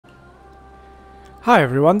Hi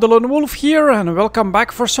everyone, delonewolf here and welcome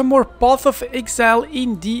back for some more Path of Exile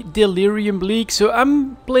in the Delirium League. So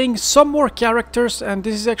I'm playing some more characters and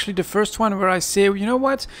this is actually the first one where I say, you know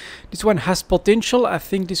what, this one has potential. I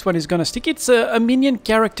think this one is gonna stick. It's a minion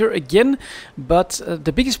character again, but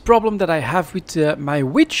the biggest problem that I have with my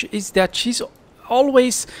witch is that she's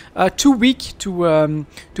always too weak to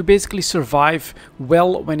basically survive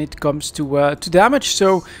well when it comes to damage.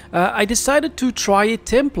 So I decided to try a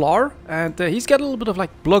Templar, and he's got a little bit of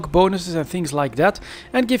like block bonuses and things like that,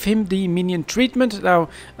 and give him the minion treatment. Now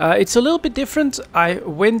it's a little bit different. I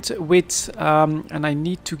went with and I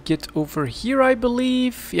need to get over here, I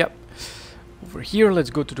believe. Yep, over here. Let's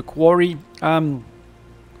go to the quarry.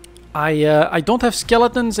 I don't have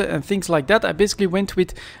skeletons and things like that. I basically went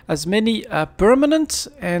with as many permanent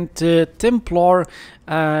and Templar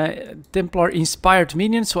inspired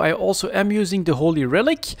minions. So I also am using the Holy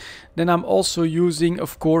Relic. Then I'm also using,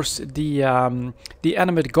 of course, the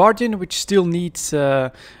Animate Guardian, which still needs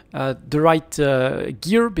the right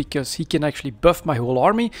gear because he can actually buff my whole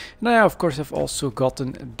army. And I, of course, have also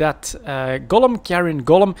gotten that Golem, Carrion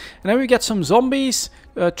Golem. And then we get some zombies,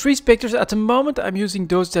 3 specters. At the moment, I'm using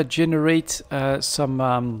those that generate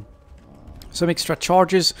some extra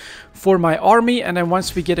charges for my army. And then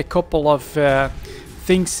once we get a couple of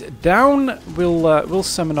things down, we'll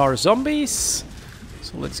summon our zombies.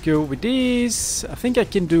 So let's go with these. I think I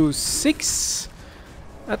can do 6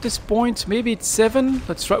 at this point. Maybe it's 7.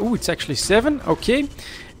 Let's try. Oh, it's actually 7. Okay.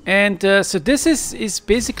 And so this is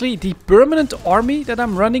basically the permanent army that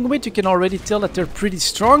I'm running with. You can already tell that they're pretty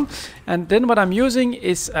strong. And then what I'm using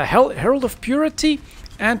is a Herald of Purity.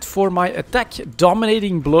 And for my attack,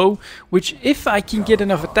 Dominating Blow, which if I can get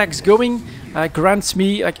enough attacks going, grants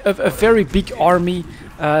me like a very big army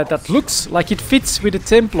that looks like it fits with a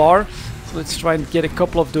Templar. So let's try and get a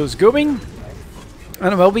couple of those going.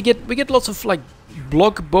 And well, we get lots of like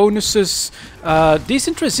block bonuses,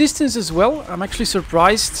 decent resistance as well. I'm actually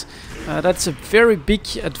surprised. That's a very big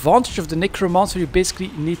advantage of the Necromancer. You basically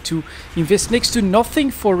need to invest next to nothing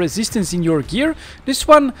for resistance in your gear. This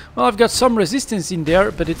one, well, I've got some resistance in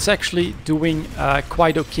there, but it's actually doing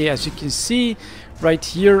quite okay, as you can see right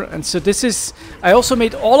here. And so this is, I also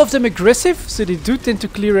made all of them aggressive, so they do tend to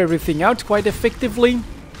clear everything out quite effectively.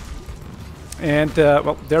 And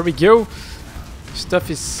well, there we go. Stuff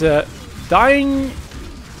is dying.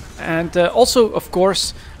 And also, of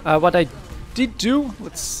course, what I did do,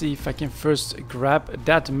 let's see if I can first grab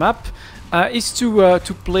that map, is to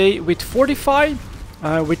play with Fortify,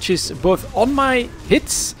 which is both on my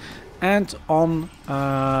hits and on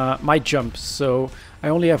my jumps. So I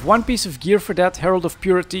only have one piece of gear for that: Herald of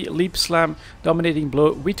Purity, Leap Slam, Dominating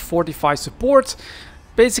Blow with Fortify support.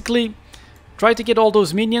 Basically, try to get all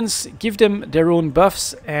those minions, give them their own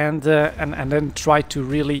buffs, and then try to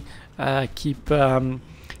really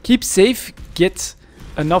keep safe, get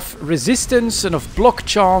enough resistance, enough block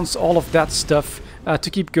chance, all of that stuff to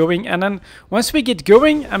keep going. And then once we get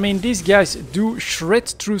going, I mean, these guys do shred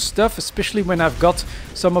through stuff, especially when I've got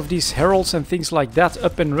some of these heralds and things like that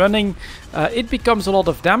up and running. It becomes a lot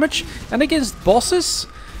of damage. And against bosses,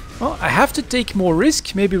 well, I have to take more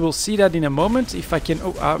risk. Maybe we'll see that in a moment if I can.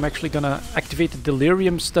 Oh, I'm actually gonna activate the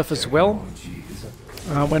Delirium stuff as well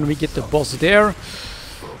when we get the boss there.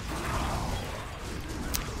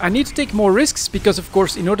 I need to take more risks because, of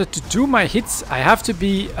course, in order to do my hits, I have to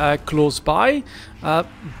be close by.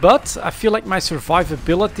 But I feel like my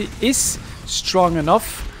survivability is strong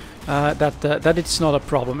enough that it's not a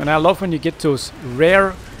problem. And I love when you get those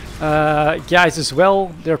rare guys as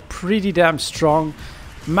well. They're pretty damn strong,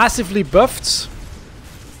 massively buffed.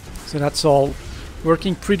 So that's all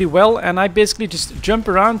working pretty well. And I basically just jump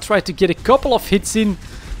around, try to get a couple of hits in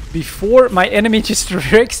before my enemy just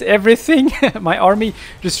wrecks everything. My army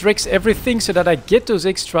just wrecks everything, so that I get those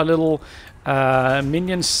extra little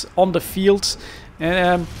minions on the field.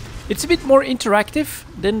 And it's a bit more interactive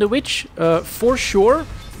than the Witch, for sure,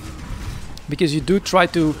 because you do try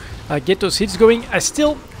to get those hits going. I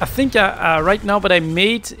think right now what I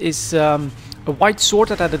made is a white sword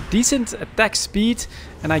that had a decent attack speed,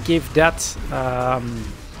 and I gave that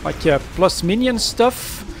like plus minion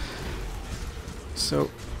stuff.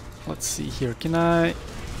 So let's see here, can I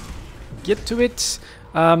get to it?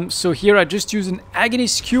 So here I just use an Agony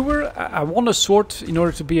Skewer. I want a sword in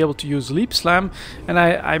order to be able to use Leap Slam, and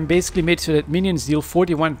I'm basically made so that minions deal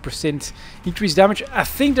 41% increased damage. I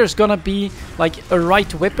think there's gonna be like a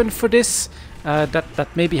right weapon for this that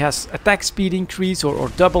maybe has attack speed increase or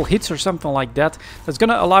double hits or something like that. That's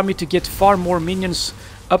gonna allow me to get far more minions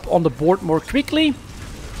up on the board more quickly.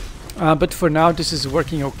 But for now, this is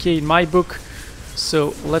working okay in my book.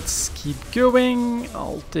 So let's keep going.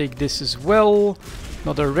 I'll take this as well.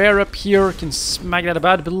 Another rare up here. Can smack that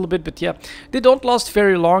about a little bit, but yeah, they don't last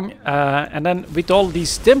very long. And then with all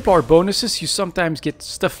these Templar bonuses, you sometimes get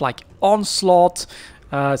stuff like Onslaught.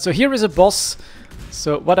 So here is a boss.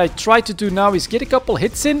 So what I try to do now is get a couple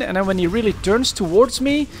hits in, and then when he really turns towards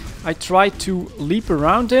me, I try to leap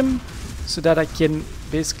around him so that I can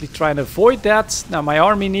basically try and avoid that. Now my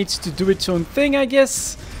army needs to do its own thing, I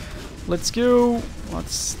guess. Let's go.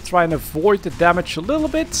 Let's try and avoid the damage a little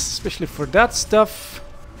bit, especially for that stuff.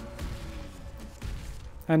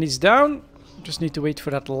 And he's down. Just need to wait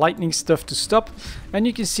for that lightning stuff to stop. And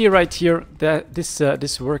you can see right here that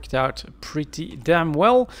this worked out pretty damn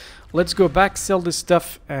well. Let's go back, sell this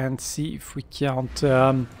stuff, and see if we can't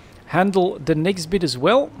handle the next bit as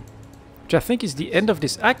well, which I think is the end of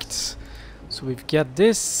this act. So we've got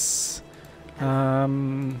this.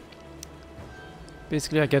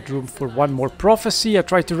 Basically, I get room for one more prophecy. I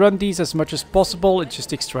try to run these as much as possible. It's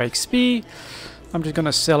just extra XP. I'm just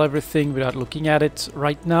gonna sell everything without looking at it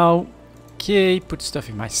right now. Okay, put stuff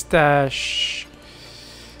in my stash.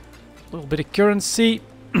 A little bit of currency.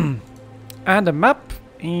 And a map.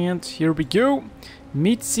 And here we go.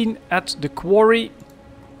 Meet scene at the quarry.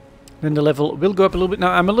 Then the level will go up a little bit.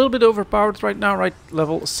 Now, I'm a little bit overpowered right now, right?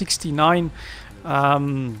 Level 69.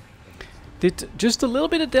 Did just a little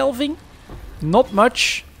bit of delving. Not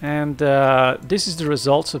much, and this is the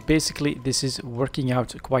result. So basically this is working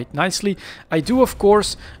out quite nicely. I do of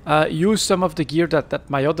course use some of the gear that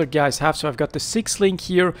my other guys have. So I've got the 6-link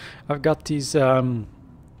here, I've got these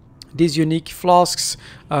unique flasks,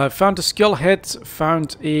 found a skull head,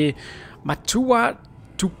 found a Matua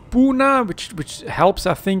Tupuna, which helps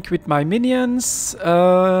I think with my minions,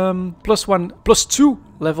 +2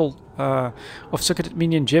 level of sucketed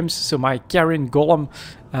minion gems, so my Carrion Golem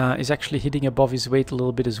is actually hitting above his weight a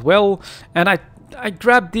little bit as well. And I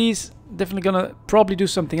grabbed these, definitely gonna probably do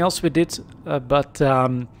something else with it, but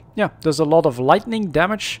yeah, there's a lot of lightning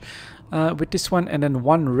damage with this one, and then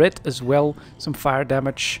 1 red as well, some fire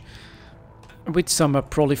damage with some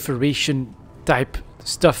proliferation type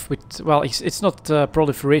stuff with, well, it's not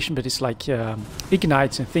proliferation, but it's like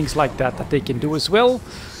ignites and things like that they can do as well.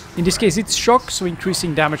 In this case it's shock, so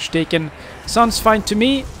increasing damage taken. Sounds fine to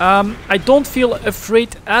me. I don't feel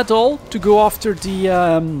afraid at all to go after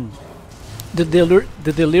the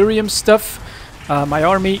delirium stuff. My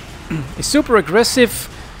army is super aggressive,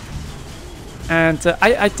 and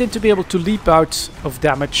I tend to be able to leap out of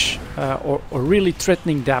damage or really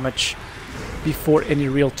threatening damage before any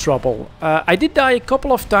real trouble. I did die a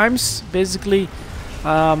couple of times, basically.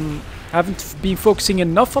 Haven't been focusing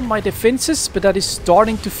enough on my defenses, but that is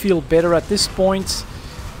starting to feel better at this point.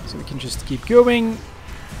 So we can just keep going.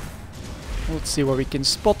 Let's see what we can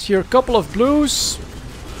spot here. A couple of blues,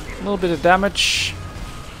 a little bit of damage.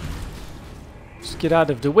 Just get out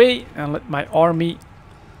of the way and let my army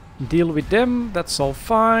deal with them. That's all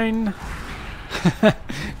fine.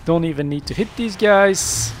 Don't even need to hit these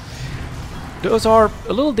guys. Those are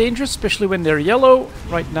a little dangerous, especially when they're yellow.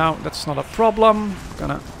 Right now, that's not a problem.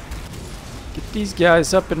 Gonna get these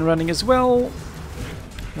guys up and running as well.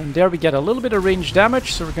 And there we get a little bit of range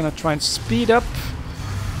damage, so we're gonna try and speed up.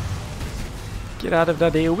 Get out of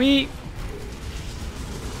that AoE.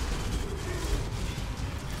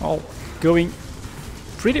 All going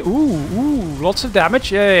pretty... Ooh, lots of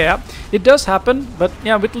damage. Yeah. It does happen, but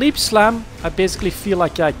yeah, with Leap Slam, I basically feel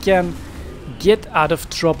like I can get out of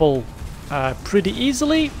trouble pretty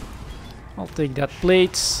easily. I'll take that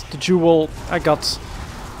plate, the jewel. I got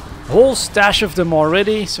a whole stash of them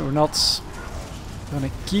already, so we're not gonna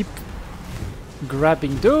keep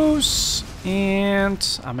grabbing those.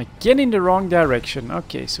 And I'm again in the wrong direction.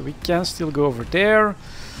 Okay, so we can still go over there.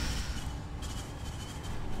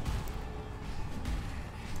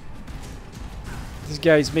 This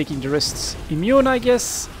guy is making the rest immune, I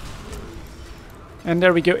guess. And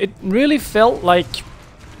there we go. It really felt like,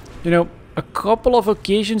 you know, a couple of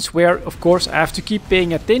occasions where, of course, I have to keep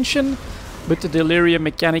paying attention, but the Delirium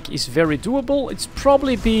mechanic is very doable. It's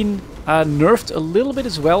probably been nerfed a little bit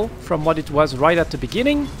as well from what it was right at the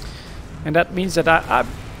beginning. And that means that I'm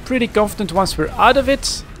pretty confident once we're out of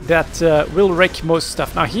it that we'll wreck most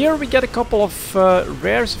stuff. Now here we get a couple of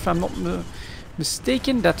rares, if I'm not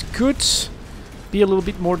mistaken, that could be a little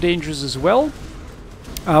bit more dangerous as well.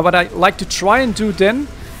 What I like to try and do then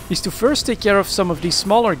is to first take care of some of these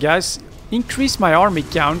smaller guys, increase my army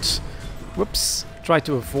count. Whoops, try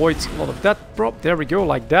to avoid a lot of that prop. There we go,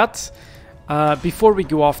 like that, before we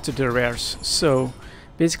go after the rares. So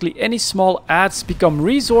basically any small adds become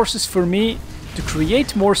resources for me to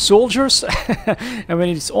create more soldiers. And when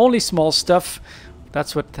it's only small stuff,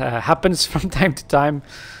 That's what happens from time to time.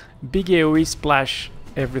 Big AoE splash,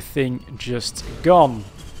 everything just gone.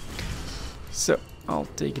 So I'll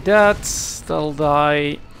take that. That'll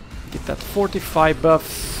die. Get that fortify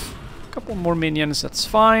buff. A couple more minions, that's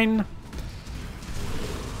fine.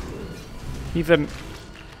 Even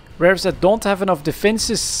rares that don't have enough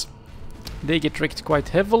defenses, they get wrecked quite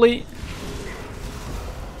heavily.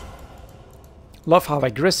 Love how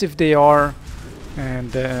aggressive they are.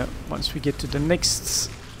 And once we get to the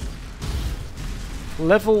next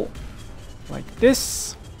level, like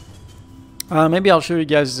this, maybe I'll show you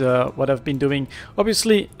guys what I've been doing.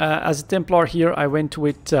 Obviously, as a Templar here, I went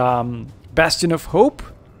with Bastion of Hope,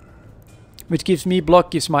 which gives me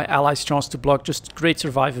block, gives my allies chance to block, just great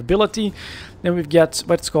survivability. Then we've got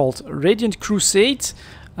what's called Radiant Crusade.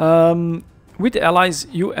 With allies,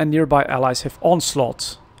 you and nearby allies have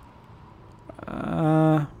Onslaught.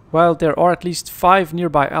 While there are at least 5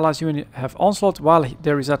 nearby allies, you have Onslaught. While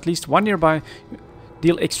there is at least 1 nearby,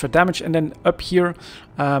 deal extra damage. And then up here,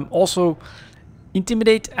 also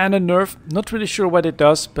Intimidate and a nerf. Not really sure what it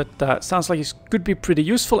does, but sounds like it could be pretty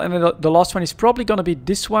useful. And then the last one is probably going to be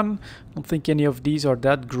this one. I don't think any of these are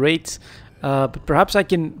that great. But perhaps I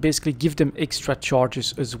can basically give them extra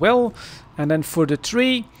charges as well. And then for the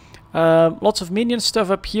 3, lots of minion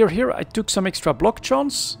stuff up here. Here I took some extra block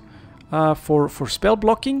chance. For spell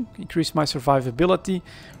blocking, increase my survivability.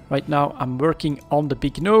 Right now I'm working on the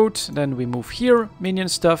big node. Then we move here, minion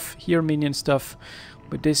stuff, here minion stuff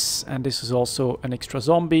with this, and this is also an extra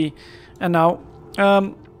zombie. And now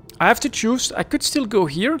I have to choose. I could still go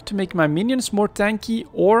here to make my minions more tanky,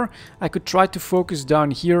 or I could try to focus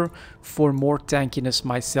down here for more tankiness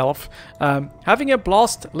myself. Having a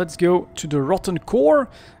blast, let's go to the Rotten Core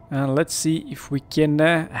and let's see if we can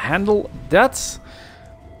handle that.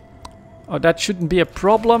 Oh, that shouldn't be a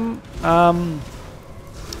problem.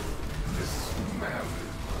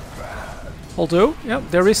 Although, yeah,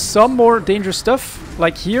 there is some more dangerous stuff,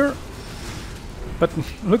 like here. But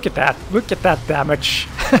look at that. Look at that damage.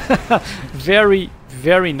 Very,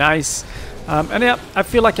 very nice. And yeah, I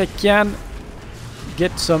feel like I can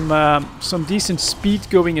get some decent speed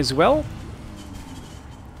going as well.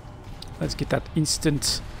 Let's get that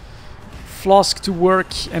instant flask to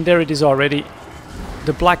work. And there it is already.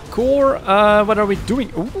 The black core, what are we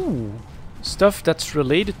doing? Ooh, stuff that's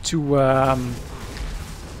related to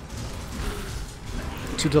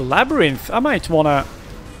the labyrinth. I might wanna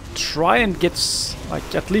try and get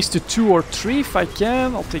like at least a 2 or 3 if I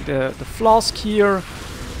can. I'll take the flask here,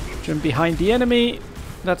 jump behind the enemy.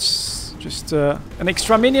 That's just an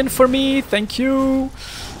extra minion for me. Thank you.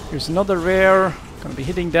 Here's another rare. Gonna be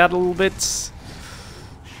hitting that a little bit.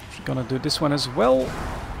 Gonna do this one as well.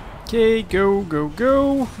 Okay, go, go,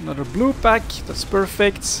 go. Another blue pack. That's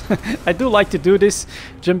perfect. I do like to do this.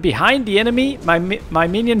 Jump behind the enemy. My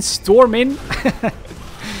minions storm in.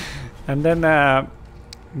 And then,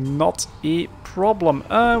 not a problem.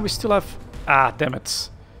 We still have... Ah, damn it.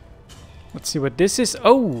 Let's see what this is.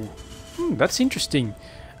 Oh, that's interesting.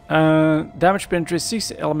 Damage penetrates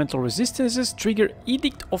 6 elemental resistances. Trigger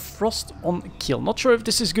Edict of Frost on kill. Not sure if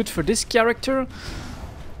this is good for this character,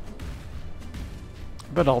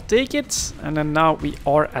 but I'll take it. And then now we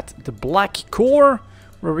are at the black core,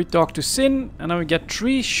 where we talk to Sin, and then we get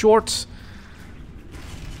 3 short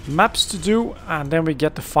maps to do, and then we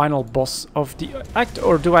get the final boss of the act.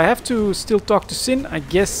 Or do I have to still talk to Sin? I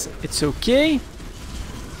guess it's okay.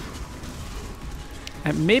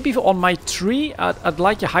 And maybe on my 3 I'd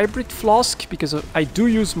like a hybrid flask, because I do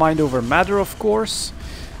use Mind Over Matter, of course.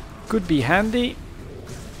 Could be handy.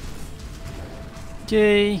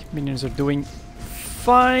 Okay, minions are doing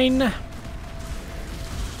fine. Get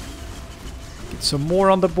some more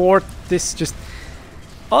on the board. This just...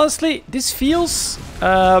 Honestly, this feels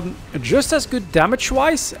just as good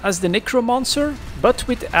damage-wise as the Necromancer, but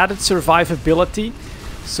with added survivability.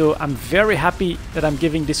 So I'm very happy that I'm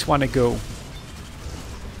giving this one a go.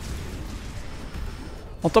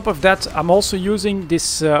 On top of that, I'm also using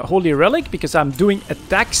this Holy Relic, because I'm doing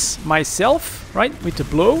attacks myself, right, with the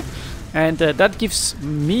blow. And that gives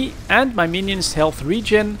me and my minions health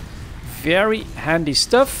regen. Very handy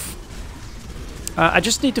stuff. I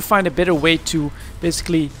just need to find a better way to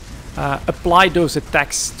basically apply those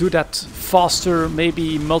attacks. Do that faster,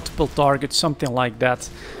 maybe multiple targets, something like that.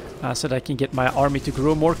 So that I can get my army to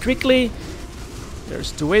grow more quickly.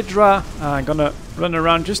 There's Tuedra. I'm gonna run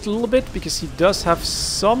around just a little bit, because he does have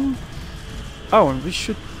some... Oh, and we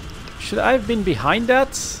should I have been behind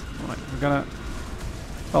that? Alright, we're gonna...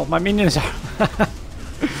 Well, my minions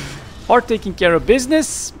are taking care of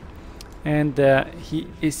business. And he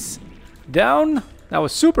is down. That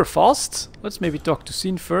was super fast. Let's maybe talk to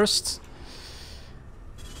Sin first.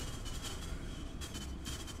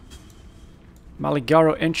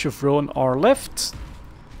 Maligaro and Chevron are left.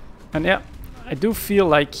 And yeah, I do feel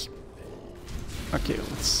like... Okay,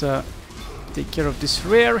 let's take care of this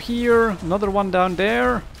rare here. Another one down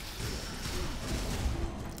there.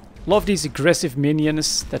 Love these aggressive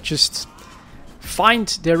minions that just find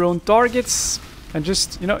their own targets. And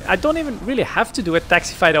just, you know, I don't even really have to do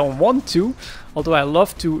attacks if I don't want to. Although I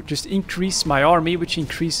love to just increase my army, which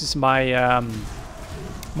increases my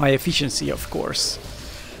my efficiency, of course.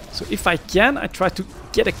 So if I can, I try to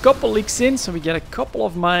get a couple licks in, so we get a couple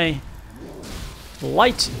of my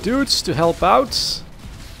light dudes to help out.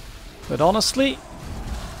 But honestly,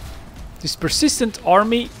 this persistent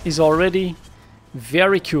army is already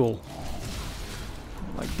very cool.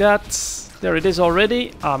 Like that. There it is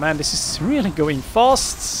already. Oh man, this is really going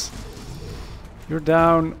fast. You're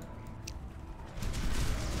down.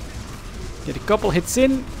 Get a couple hits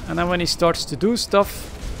in, and then when he starts to do stuff,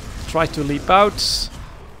 try to leap out.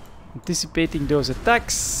 Anticipating those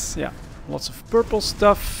attacks. Yeah, lots of purple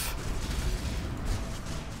stuff.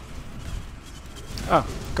 Ah,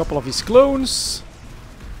 a couple of his clones.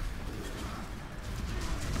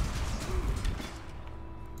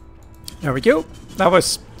 There we go. That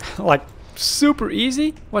was like super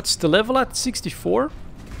easy. What's the level at? 64.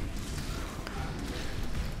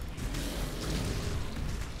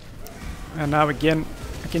 And now again,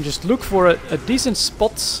 I can just look for a decent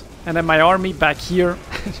spot, and then my army back here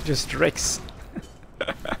just wrecks.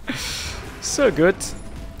 So good.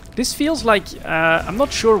 This feels like, I'm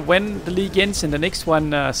not sure when the league ends and the next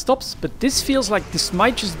one stops, but this feels like this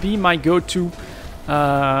might just be my go-to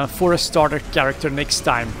for a starter character next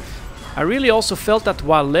time. I really also felt that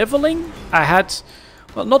while leveling, I had,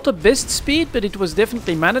 well, not the best speed, but it was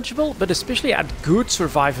definitely manageable, but especially had good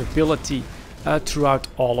survivability throughout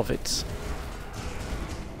all of it.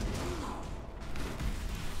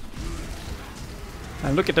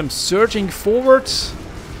 And look at them surging forward,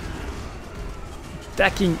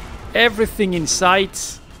 attacking everything in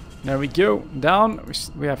sight. There we go, down.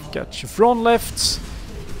 We have got Chevron left,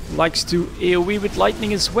 likes to AoE with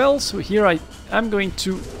lightning as well, so here I am going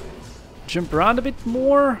to jump around a bit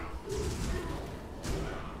more.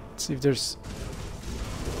 Let's see if there's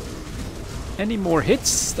any more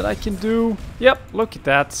hits that I can do. Yep, look at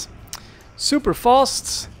that. Super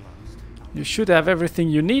fast. You should have everything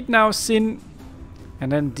you need now, Sin.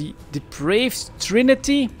 And then the Depraved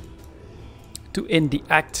Trinity to end the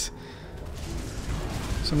act.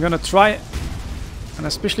 So I'm gonna try, and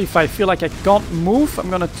especially if I feel like I can't move, I'm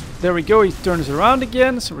gonna... There we go, he turns around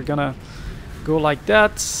again. So we're gonna go like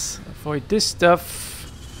that. Avoid this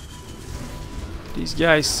stuff. These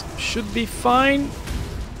guys should be fine.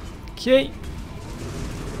 Okay.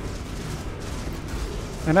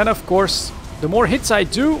 And then of course, the more hits I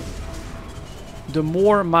do, the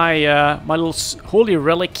more my my little holy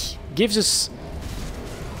relic gives us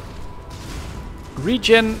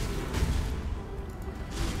regen.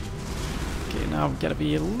 Okay, now we gotta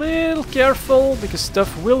be a little careful because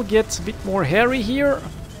stuff will get a bit more hairy here.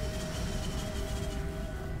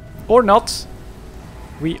 Or not.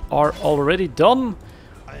 We are already done.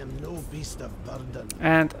 I am no beast of burden.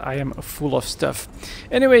 And I am full of stuff.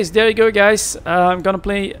 Anyways, there you go, guys. I'm gonna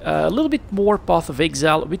play a little bit more Path of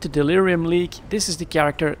Exile with the Delirium League. This is the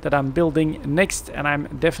character that I'm building next, and I'm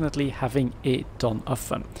definitely having a ton of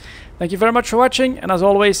fun. Thank you very much for watching, and as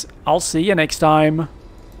always, I'll see you next time.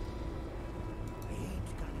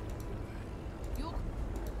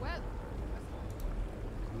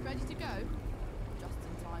 Ready to go? Just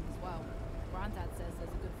in time as well. Grandad says there's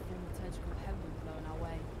a good full liturgical heaven blowing our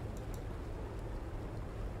way.